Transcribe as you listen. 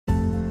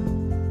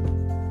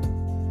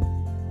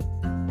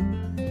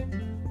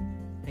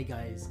Hey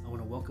guys, I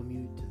want to welcome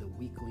you to the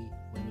weekly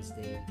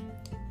Wednesday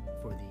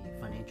for the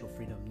Financial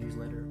Freedom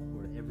newsletter,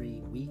 where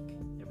every week,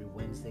 every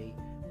Wednesday,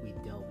 we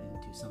delve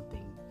into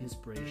something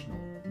inspirational,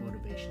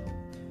 motivational,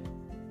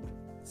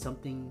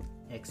 something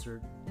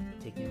excerpt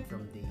taken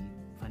from the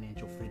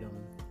Financial Freedom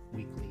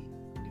weekly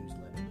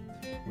newsletter.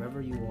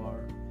 Wherever you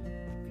are,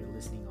 if you're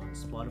listening on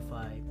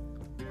Spotify,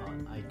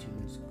 on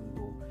iTunes,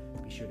 Google,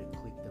 be sure to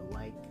click the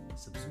like,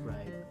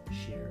 subscribe,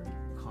 share,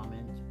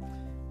 comment.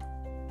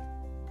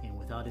 And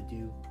without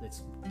ado,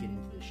 let's get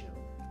into the show.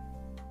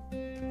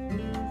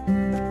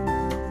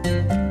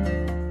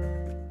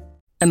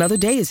 Another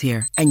day is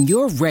here, and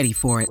you're ready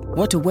for it.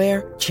 What to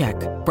wear? Check.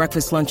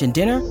 Breakfast, lunch, and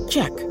dinner?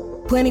 Check.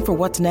 Planning for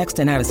what's next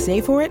and how to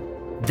save for it?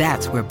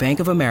 That's where Bank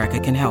of America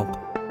can help.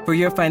 For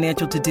your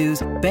financial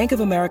to-dos, Bank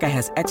of America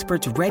has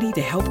experts ready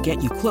to help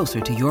get you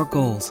closer to your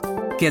goals.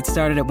 Get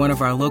started at one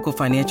of our local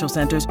financial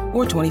centers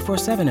or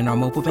 24/7 in our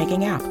mobile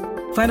banking app.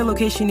 Find a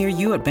location near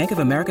you at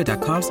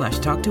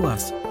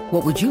bankofamerica.com/talktous.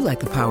 What would you like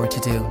the power to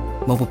do?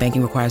 Mobile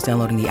banking requires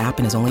downloading the app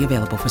and is only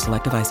available for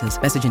select devices.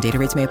 Message and data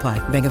rates may apply.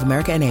 Bank of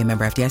America N.A.,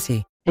 member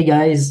FDIC. Hey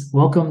guys,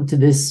 welcome to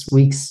this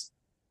week's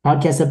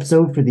podcast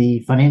episode for the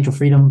Financial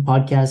Freedom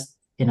Podcast,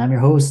 and I'm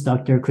your host,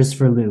 Dr.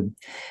 Christopher Liu.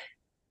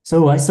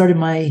 So I started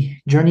my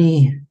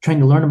journey trying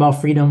to learn about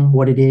freedom,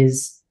 what it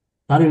is.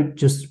 Not it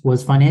just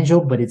was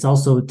financial, but it's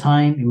also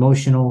time,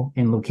 emotional,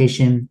 and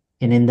location.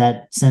 And in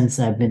that sense,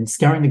 I've been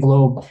scouring the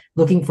globe,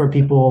 looking for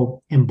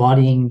people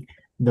embodying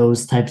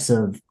those types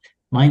of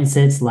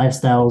mindsets,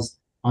 lifestyles,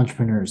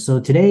 entrepreneurs. So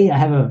today I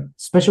have a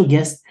special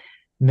guest,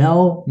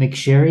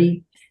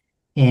 McSherry,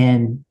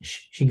 and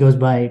she goes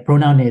by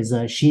pronoun is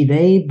she,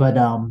 they, but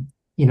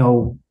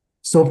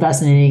so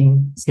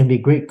fascinating. It's going to be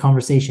a great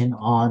conversation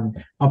on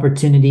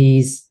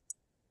opportunities,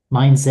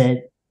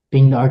 mindset,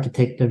 being the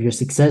architect of your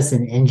success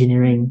and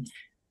engineering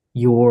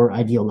your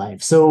ideal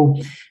life. So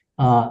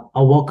I'll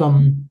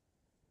welcome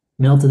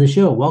Mel to the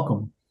show.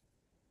 Welcome.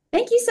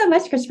 Thank you so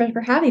much, Christopher,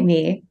 for having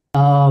me.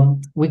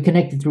 We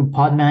connected through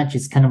Podmatch.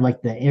 It's kind of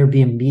like the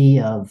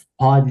Airbnb of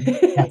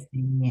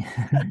podcasting.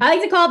 I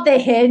like to call it the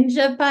Hinge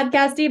of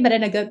podcasting, but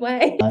in a good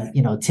way.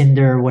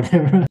 Tinder,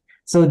 whatever.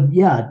 So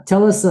yeah,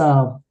 tell us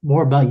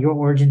more about your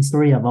origin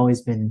story. I've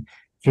always been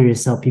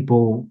curious how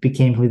people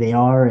became who they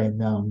are,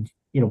 and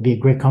be a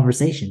great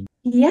conversation.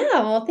 Yeah,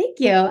 well, thank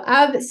you.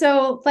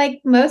 So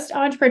like most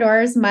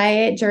entrepreneurs,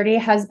 my journey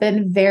has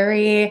been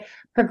very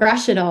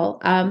progressional.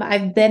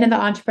 I've been in the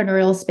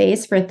entrepreneurial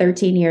space for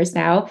 13 years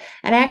now,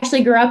 and I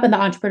actually grew up in the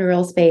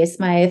entrepreneurial space.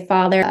 My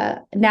father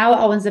now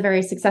owns a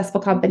very successful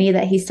company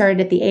that he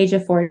started at the age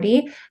of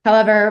 40.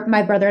 However,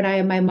 my brother and I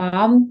and my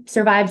mom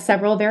survived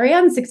several very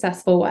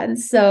unsuccessful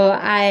ones. So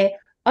I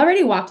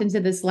already walked into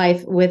this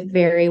life with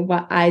very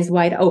eyes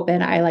wide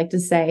open, I like to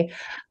say.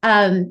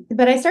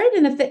 But I started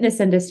in the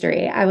fitness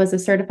industry. I was a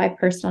certified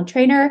personal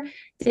trainer,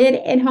 did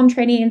in-home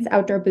trainings,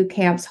 outdoor boot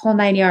camps, whole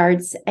 9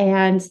 yards.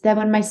 And then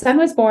when my son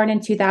was born in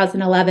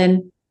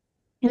 2011,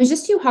 it was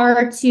just too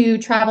hard to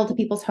travel to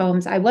people's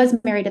homes. I was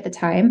married at the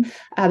time,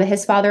 but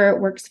his father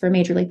works for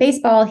Major League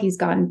Baseball. He's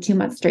gone 2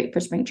 months straight for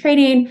spring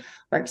training,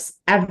 works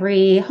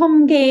every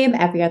home game,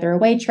 every other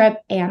away trip.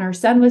 And our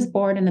son was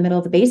born in the middle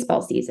of the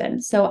baseball season.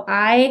 So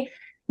I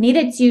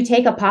needed to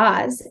take a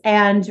pause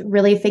and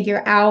really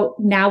figure out,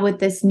 now with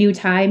this new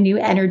time, new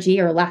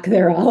energy or lack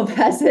thereof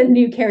as a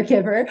new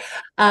caregiver,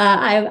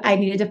 I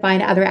needed to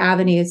find other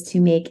avenues to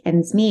make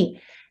ends meet.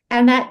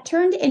 And that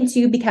turned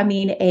into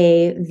becoming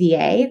a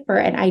VA for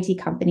an IT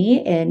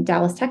company in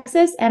Dallas,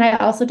 Texas. And I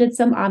also did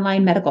some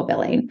online medical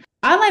billing.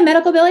 Online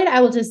medical billing,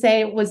 I will just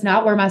say, was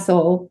not where my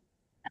soul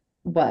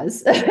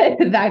was.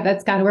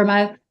 That's kind of where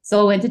my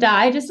soul went to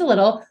die, just a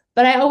little.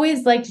 But I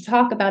always like to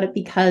talk about it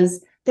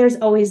because there's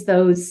always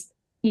those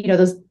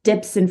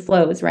dips and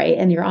flows, right,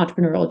 in your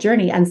entrepreneurial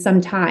journey. And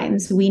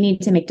sometimes we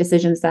need to make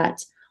decisions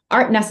that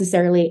aren't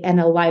necessarily in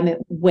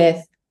alignment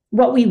with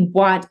what we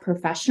want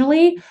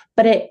professionally,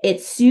 but it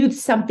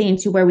soothes something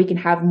to where we can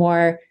have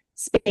more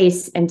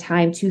space and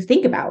time to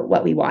think about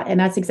what we want. And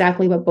that's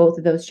exactly what both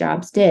of those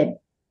jobs did.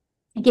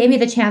 It gave me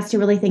the chance to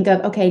really think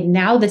of, okay,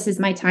 now this is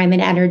my time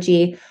and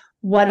energy.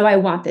 What do I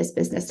want this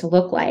business to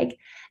look like?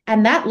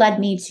 And that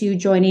led me to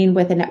joining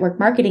with a network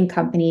marketing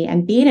company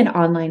and being an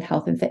online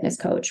health and fitness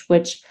coach,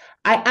 which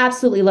I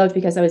absolutely loved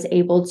because I was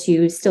able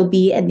to still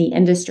be in the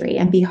industry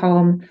and be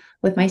home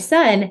with my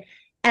son.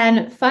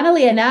 And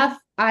funnily enough,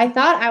 I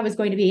thought I was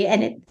going to be in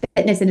the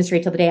fitness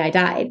industry till the day I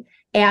died.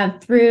 And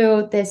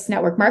through this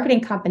network marketing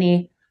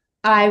company,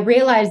 I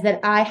realized that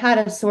I had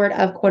a sort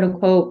of quote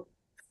unquote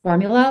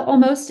formula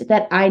almost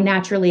that I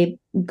naturally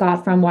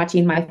got from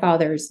watching my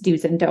father's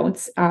do's and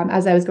don'ts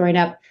as I was growing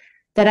up,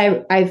 that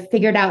I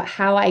figured out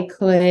how I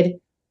could,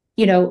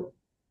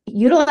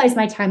 utilize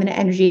my time and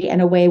energy in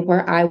a way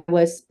where I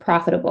was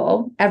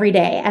profitable every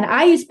day. And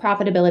I use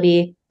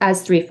profitability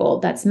as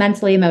threefold. That's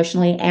mentally,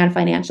 emotionally, and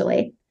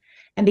financially.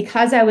 And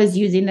because I was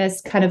using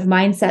this kind of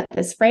mindset,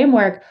 this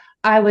framework,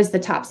 I was the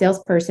top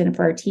salesperson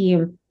for our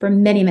team for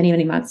many, many,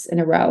 many months in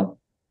a row.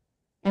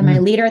 And my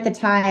leader at the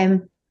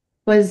time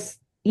was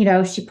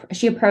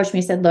she approached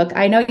me, said, look,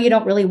 I know you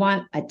don't really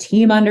want a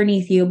team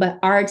underneath you, but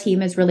our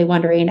team is really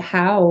wondering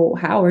how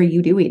are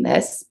you doing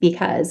this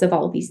because of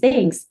all of these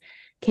things?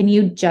 Can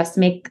you just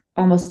make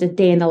almost a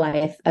day in the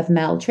life of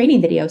Mel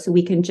training video so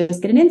we can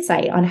just get an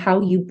insight on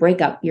how you break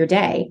up your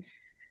day?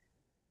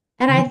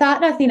 And I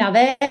thought nothing of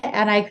it.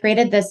 And I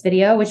created this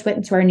video, which went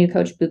into our new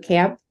coach boot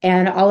camp.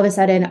 And all of a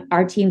sudden,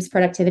 our team's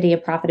productivity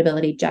and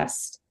profitability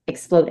just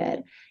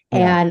exploded.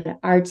 Yeah. And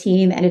our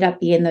team ended up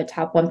being the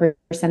top 1%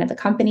 of the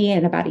company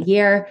in about a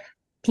year.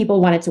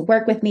 People wanted to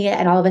work with me.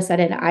 And all of a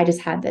sudden, I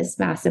just had this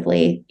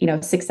massively,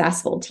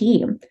 successful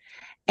team.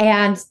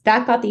 And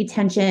that got the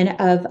attention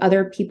of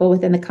other people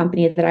within the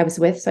company that I was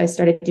with. So I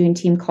started doing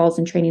team calls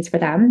and trainings for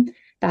them.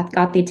 That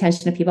got the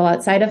attention of people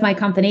outside of my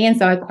company. And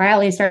so I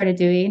quietly started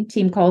doing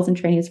team calls and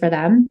trainings for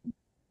them.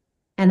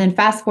 And then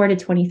fast forward to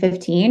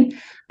 2015,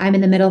 I'm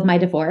in the middle of my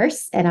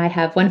divorce and I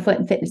have one foot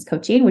in fitness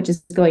coaching, which is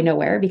going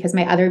nowhere because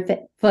my other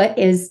foot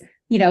is,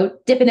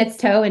 dipping its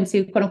toe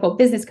into quote unquote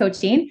business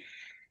coaching.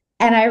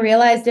 And I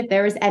realized if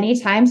there was any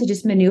time to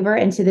just maneuver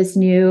into this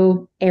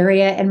new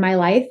area in my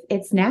life,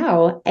 it's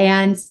now.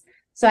 And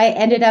so I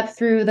ended up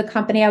through the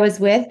company I was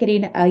with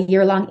getting a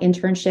year-long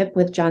internship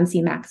with John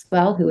C.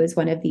 Maxwell, who is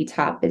one of the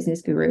top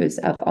business gurus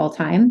of all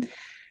time.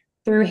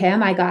 Through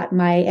him, I got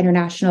my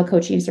international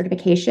coaching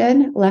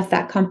certification, left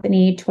that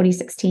company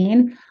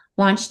 2016,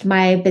 launched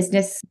my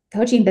business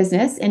coaching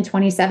business in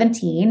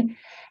 2017.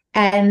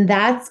 And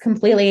that's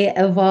completely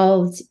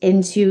evolved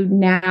into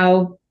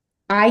now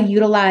I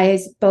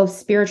utilize both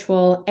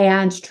spiritual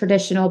and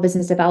traditional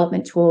business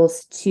development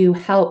tools to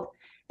help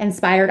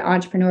inspired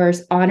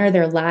entrepreneurs honor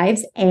their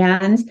lives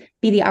and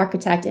be the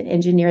architect and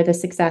engineer the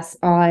success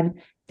on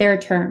their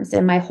terms.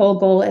 And my whole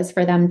goal is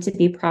for them to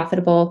be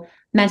profitable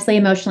mentally,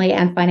 emotionally,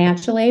 and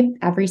financially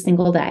every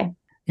single day.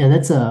 Yeah,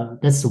 that's a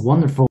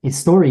wonderful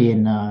story.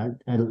 And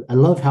I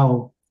love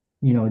how,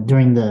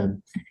 during the,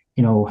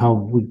 how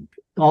we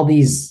all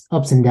these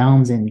ups and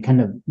downs and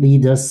kind of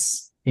lead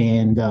us.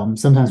 And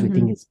sometimes we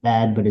think it's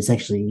bad, but it's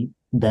actually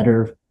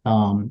better.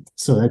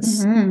 So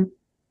that's,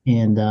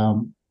 and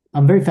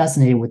I'm very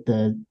fascinated with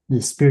the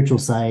spiritual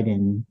side,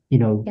 and it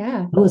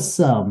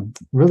was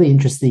really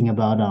interesting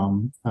about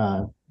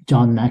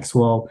John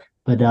Maxwell.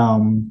 But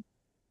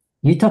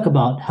you talk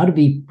about how to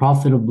be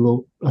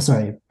profitable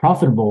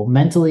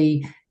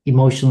mentally,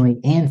 emotionally,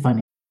 and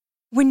financially.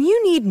 When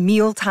you need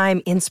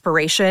mealtime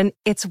inspiration,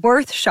 it's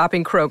worth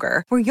shopping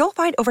Kroger, where you'll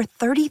find over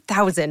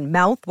 30,000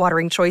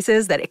 mouth-watering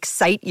choices that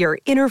excite your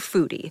inner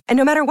foodie. And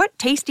no matter what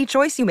tasty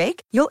choice you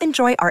make, you'll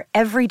enjoy our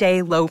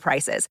everyday low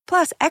prices,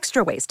 plus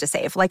extra ways to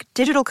save, like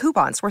digital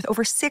coupons worth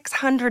over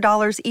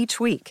 $600 each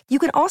week. You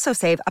can also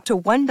save up to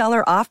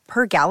 $1 off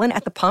per gallon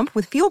at the pump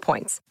with fuel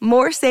points.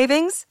 More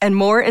savings and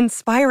more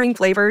inspiring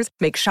flavors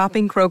make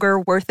shopping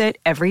Kroger worth it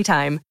every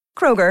time.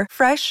 Kroger,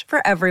 fresh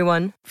for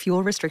everyone.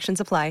 Fuel restrictions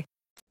apply.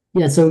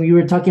 Yeah, so you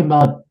were talking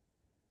about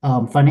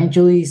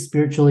financially,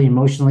 spiritually,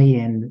 emotionally,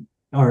 and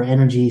our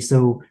energy.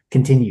 So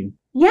continue.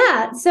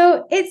 Yeah,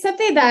 so it's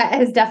something that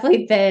has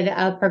definitely been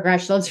a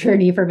progressional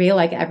journey for me,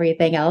 like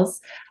everything else,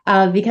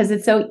 because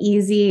it's so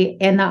easy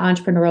in the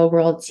entrepreneurial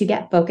world to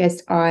get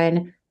focused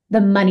on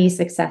the money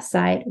success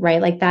side, right?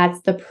 Like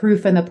that's the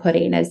proof in the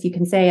pudding, as you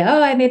can say,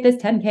 oh, I made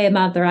this 10K a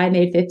month or I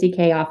made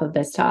 50K off of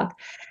this talk.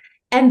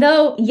 And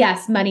though,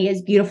 yes, money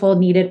is beautiful,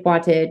 needed,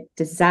 wanted,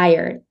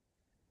 desired,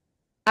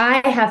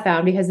 I have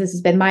found, because this has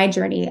been my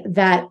journey,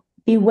 that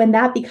when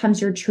that becomes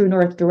your true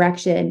north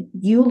direction,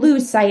 you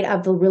lose sight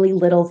of the really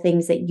little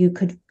things that you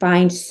could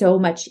find so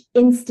much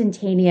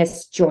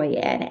instantaneous joy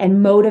in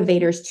and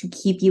motivators to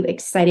keep you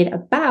excited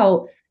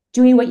about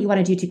doing what you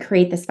want to do to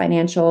create this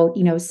financial,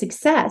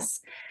 success.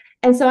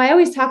 And so I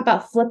always talk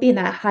about flipping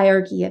that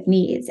hierarchy of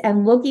needs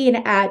and looking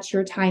at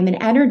your time and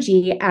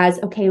energy as,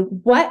 okay,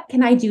 what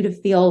can I do to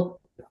feel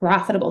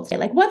profitable today?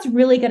 Like, what's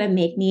really going to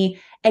make me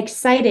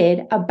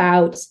excited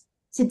about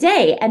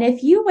today? And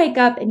if you wake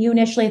up and you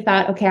initially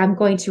thought, okay, I'm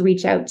going to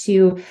reach out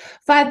to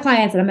 5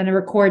 clients and I'm going to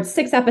record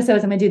 6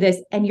 episodes, I'm going to do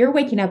this, and you're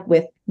waking up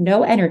with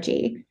no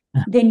energy,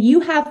 then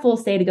you have full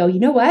say to go, you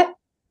know what?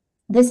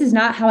 This is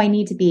not how I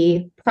need to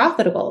be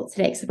profitable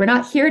today. So we're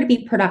not here to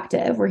be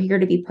productive. We're here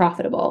to be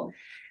profitable.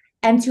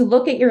 And to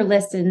look at your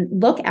list and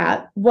look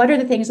at what are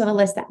the things on the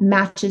list that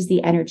matches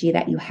the energy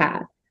that you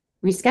have.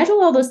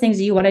 Reschedule all those things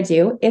that you want to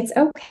do. It's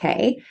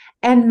okay.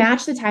 And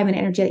match the time and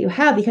energy that you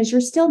have, because you're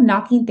still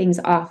knocking things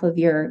off of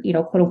your,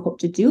 quote unquote,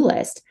 to-do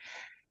list.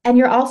 And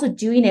you're also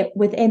doing it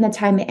within the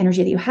time and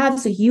energy that you have.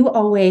 So you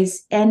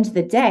always end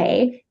the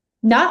day,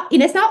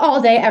 it's not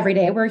all day, every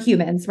day. We're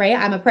humans, right?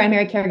 I'm a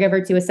primary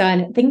caregiver to a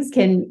son. Things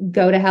can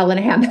go to hell in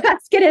a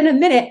handbasket in a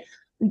minute,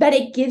 but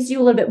it gives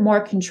you a little bit more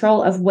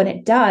control of when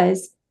it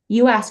does.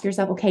 You ask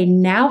yourself, okay,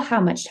 now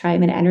how much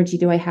time and energy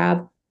do I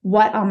have?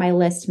 What on my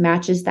list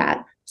matches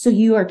that? So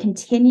you are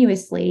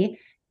continuously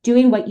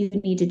doing what you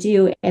need to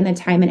do in the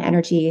time and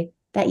energy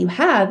that you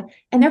have.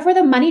 And therefore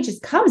the money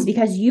just comes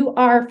because you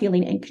are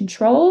feeling in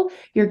control,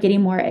 you're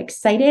getting more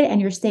excited,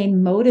 and you're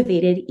staying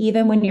motivated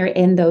even when you're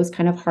in those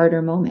kind of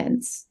harder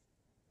moments.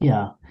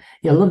 Yeah.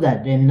 Yeah, I love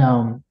that.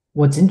 And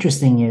what's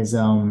interesting is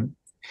a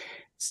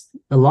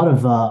lot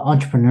of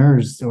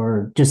entrepreneurs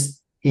or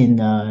just in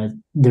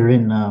they're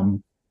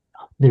in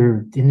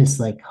this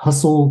like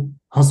hustle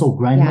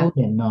grind Yeah. mode,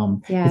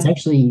 and it's Yeah.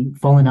 actually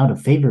fallen out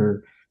of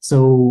favor.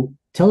 So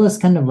tell us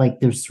kind of like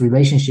this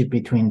relationship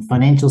between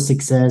financial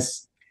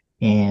success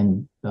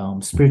and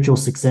spiritual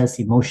success,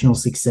 emotional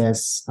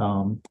success,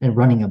 and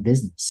running a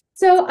business.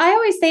 So I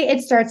always say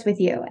it starts with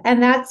you.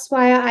 And that's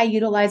why I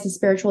utilize a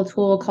spiritual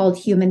tool called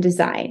human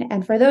design.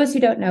 And for those who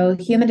don't know,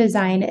 human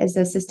design is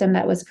a system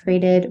that was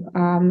created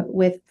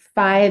with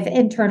 5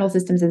 internal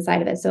systems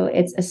inside of it. So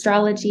it's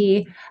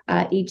astrology,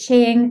 I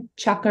Ching,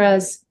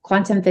 chakras,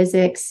 quantum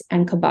physics,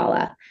 and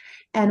Kabbalah.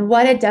 And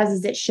what it does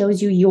is it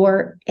shows you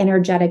your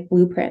energetic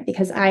blueprint,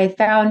 because I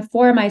found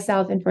for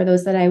myself and for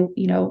those that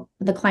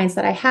the clients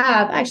that I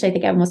have, actually, I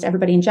think almost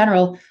everybody in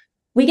general,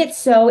 we get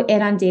so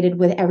inundated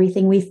with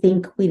everything we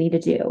think we need to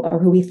do or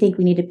who we think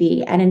we need to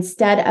be. And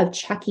instead of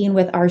checking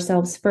with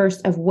ourselves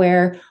first of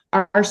where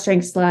our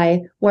strengths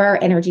lie, where our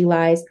energy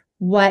lies,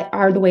 what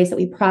are the ways that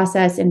we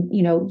process and,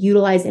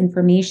 utilize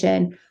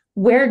information,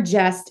 we're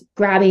just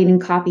grabbing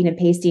and copying and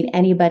pasting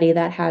anybody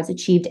that has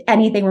achieved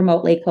anything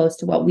remotely close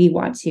to what we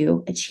want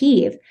to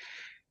achieve.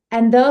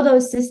 And though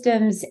those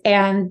systems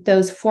and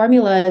those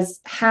formulas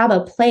have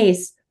a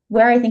place,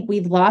 where I think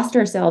we've lost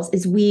ourselves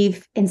is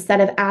we've, instead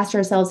of asked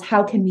ourselves,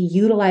 how can we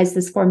utilize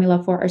this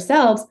formula for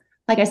ourselves?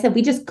 Like I said,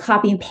 we just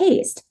copy and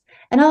paste.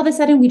 And all of a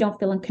sudden, we don't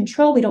feel in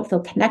control. We don't feel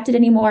connected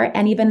anymore.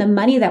 And even the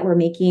money that we're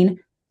making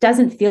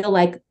doesn't feel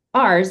like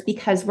ours,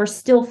 because we're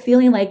still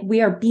feeling like we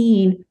are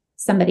being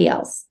somebody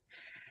else.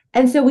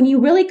 And so when you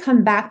really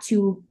come back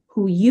to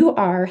who you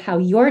are, how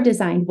you're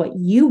designed, what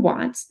you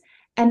want,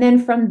 and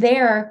then from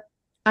there,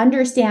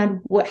 understand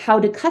how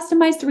to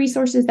customize the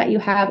resources that you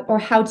have, or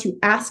how to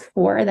ask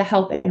for the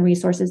help and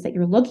resources that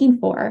you're looking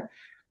for,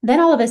 then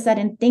all of a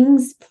sudden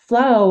things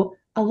flow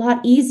a lot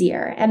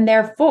easier. And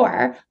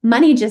therefore,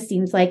 money just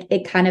seems like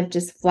it kind of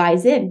just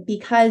flies in,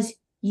 because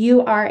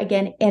you are,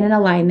 again, in an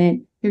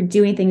alignment. You're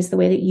doing things the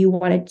way that you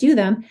want to do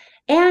them.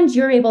 And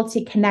you're able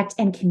to connect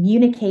and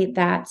communicate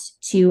that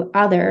to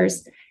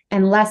others,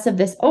 and less of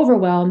this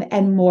overwhelm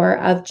and more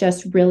of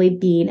just really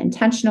being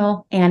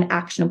intentional and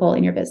actionable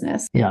in your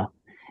business. Yeah.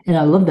 And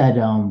I love that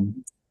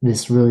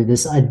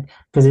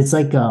because it's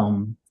like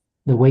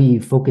the way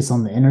you focus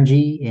on the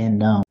energy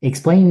and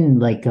explain,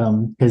 like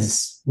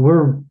because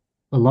we're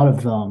a lot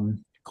of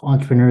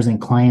entrepreneurs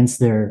and clients,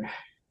 they're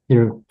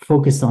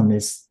focused on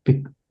this,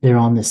 they're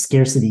on this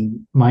scarcity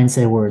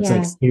mindset where it's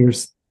like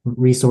scarce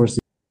resources.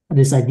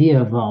 This idea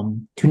of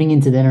tuning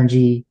into the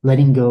energy,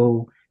 letting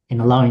go,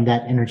 and allowing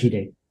that energy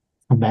to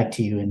come back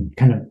to you and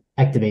kind of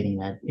activating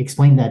that.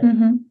 Explain that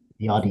to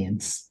the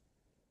audience.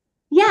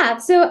 Yeah.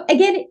 So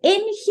again,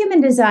 in human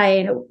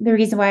design, another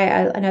reason why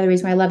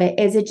I love it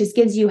is it just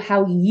gives you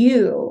how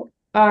you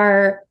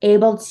are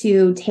able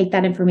to take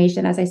that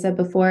information, as I said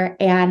before,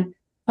 and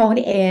hone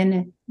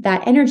in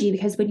that energy.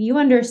 Because when you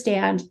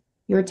understand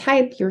your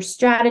type, your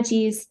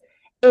strategies,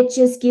 it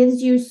just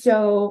gives you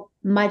so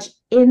much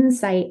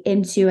insight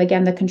into,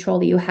 again, the control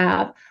that you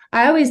have.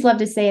 I always love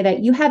to say that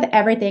you have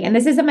everything. And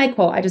this isn't my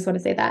quote. I just want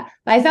to say that.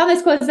 But I found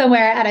this quote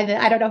somewhere, and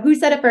I don't know who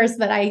said it first,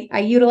 but I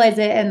utilize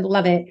it and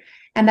love it.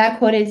 And that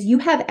quote is, you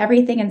have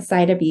everything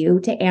inside of you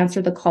to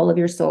answer the call of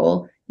your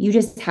soul. You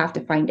just have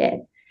to find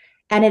it.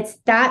 And it's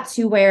that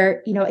to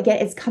where, again,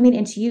 it's coming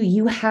into you.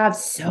 You have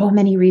so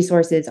many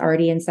resources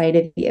already inside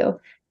of you.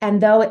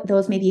 And though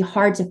those may be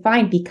hard to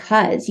find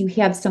because you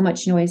have so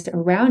much noise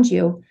around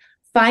you,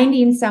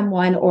 finding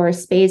someone or a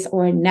space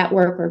or a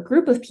network or a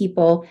group of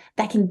people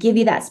that can give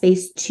you that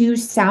space to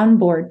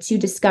soundboard, to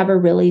discover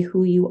really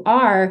who you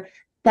are,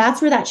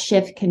 that's where that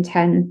shift can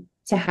tend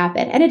to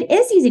happen. And it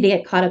is easy to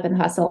get caught up in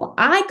hustle.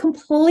 I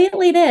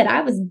completely did.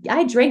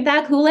 I drank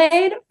that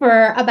Kool-Aid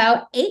for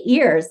about 8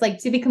 years, like,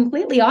 to be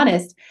completely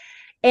honest.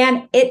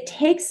 And it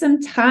takes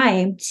some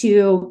time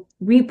to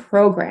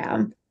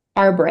reprogram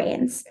our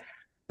brains.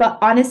 But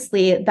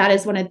honestly, that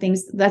is one of the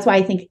things, that's why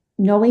I think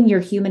knowing your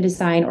human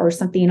design or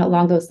something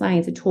along those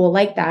lines, a tool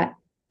like that,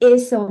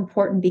 is so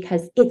important,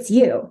 because it's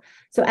you.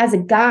 So as a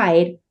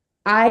guide,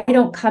 I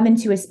don't come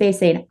into a space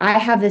saying, I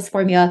have this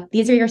formula.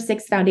 These are your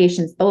 6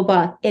 foundations, blah,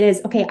 blah, blah. It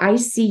is, okay, I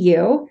see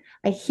you.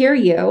 I hear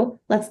you.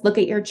 Let's look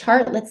at your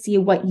chart. Let's see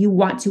what you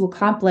want to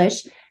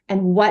accomplish,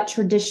 and what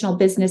traditional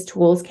business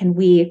tools can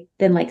we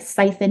then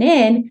siphon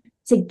in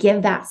to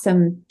give that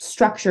some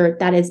structure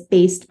that is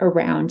based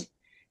around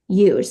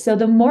you. So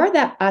the more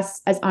that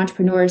us as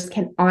entrepreneurs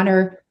can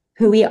honor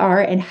who we are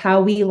and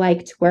how we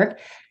like to work,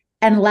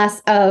 and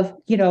less of,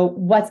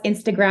 what's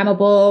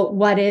Instagrammable,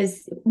 what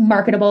is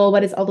marketable,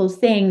 what is all those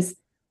things,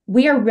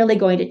 we are really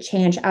going to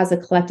change as a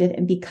collective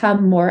and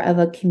become more of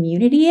a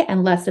community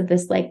and less of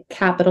this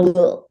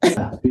capital.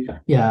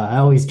 Yeah, I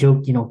always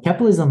joke,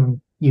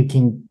 capitalism, you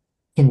can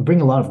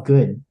bring a lot of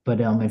good, but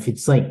if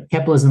it's like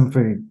capitalism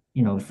for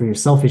your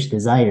selfish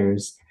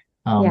desires,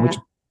 which is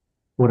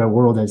what our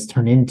world has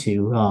turned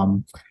into,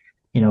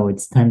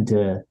 it's time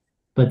to.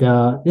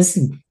 But this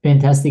is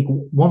fantastic.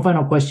 One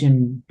final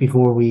question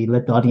before we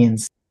let the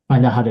audience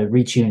find out how to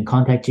reach you and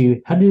contact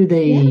you,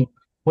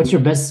 what's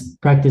your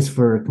best practice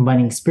for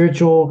combining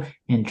spiritual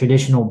and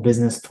traditional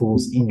business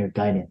tools in your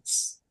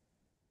guidance?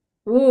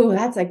 Ooh,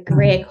 that's a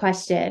great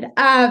question.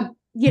 I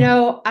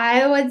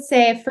would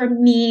say for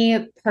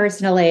me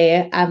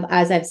personally,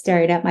 as I've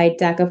stared at my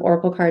deck of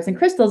oracle cards and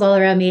crystals all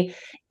around me,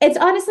 it's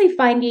honestly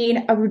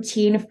finding a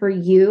routine for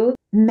you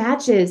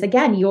matches,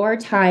 again, your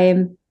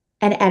time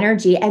and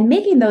energy and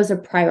making those a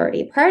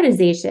priority.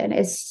 Prioritization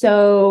is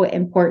so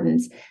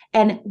important.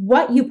 And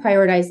what you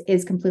prioritize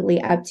is completely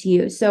up to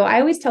you. So I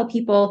always tell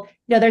people,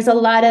 there's a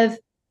lot of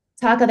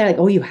talk out there like,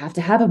 oh, you have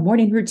to have a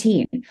morning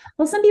routine.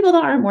 Well, some people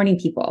aren't morning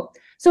people.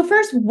 So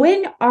first,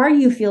 when are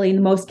you feeling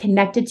the most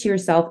connected to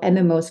yourself and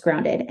the most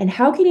grounded? And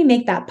how can you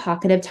make that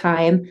pocket of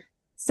time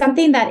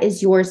something that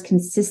is yours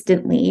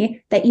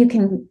consistently, that you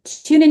can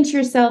tune into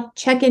yourself,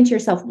 check into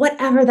yourself,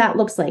 whatever that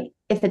looks like.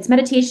 If it's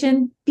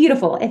meditation,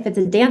 beautiful. If it's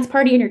a dance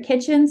party in your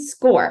kitchen,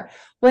 score.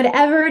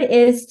 Whatever it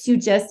is to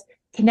just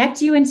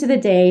connect you into the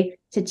day,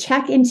 to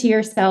check into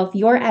yourself,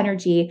 your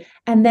energy,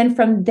 and then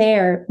from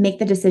there, make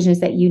the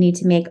decisions that you need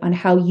to make on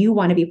how you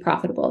want to be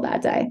profitable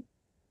that day.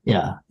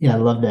 Yeah, I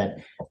love that.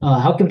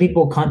 How can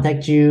people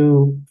contact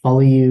you, follow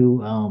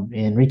you,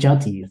 and reach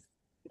out to you?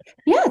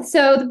 Yeah,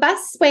 so the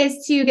best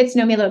ways to get to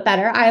know me a little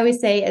better, I always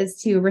say,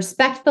 is to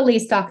respectfully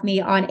stalk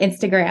me on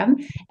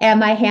Instagram. And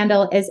my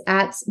handle is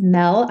at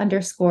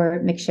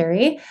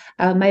Mel_McSherry.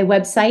 My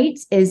website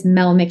is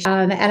Mel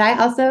McSherry. And I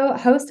also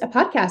host a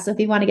podcast. So if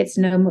you want to get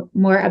to know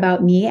more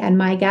about me and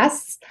my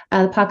guests,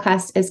 the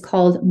podcast is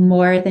called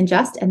More Than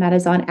Just, and that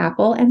is on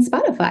Apple and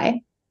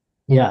Spotify.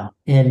 Yeah.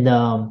 And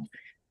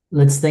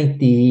let's thank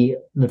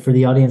for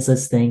the audience,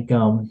 let's thank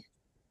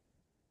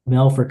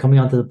Mel for coming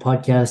onto the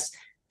podcast,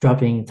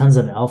 dropping tons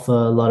of alpha,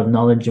 a lot of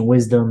knowledge and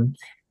wisdom.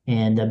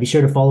 And be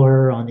sure to follow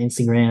her on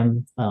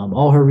Instagram.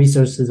 All her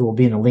resources will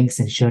be in the links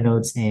and show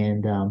notes.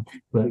 And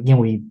again,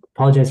 we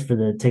apologize for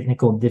the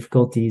technical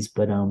difficulties,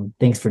 but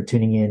thanks for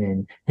tuning in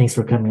and thanks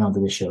for coming onto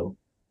the show.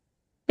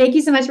 Thank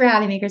you so much for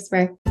having me,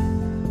 Christopher.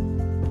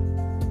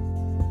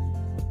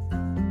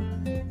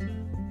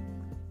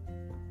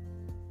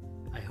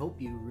 I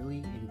hope you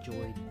really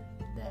enjoyed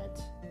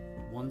that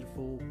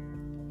wonderful,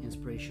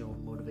 inspirational,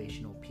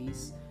 motivational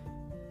piece.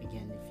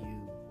 Again,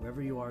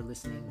 wherever you are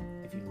listening,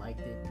 if you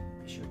liked it,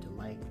 be sure to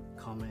like,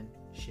 comment,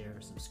 share,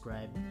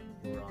 subscribe.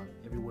 We're on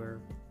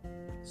everywhere: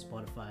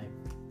 Spotify,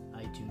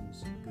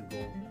 iTunes,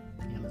 Google,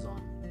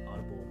 Amazon,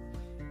 Audible.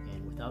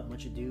 And without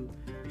much ado,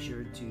 be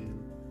sure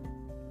to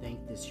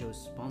thank this show's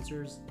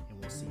sponsors, and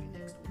we'll see you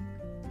next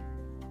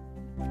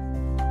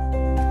week.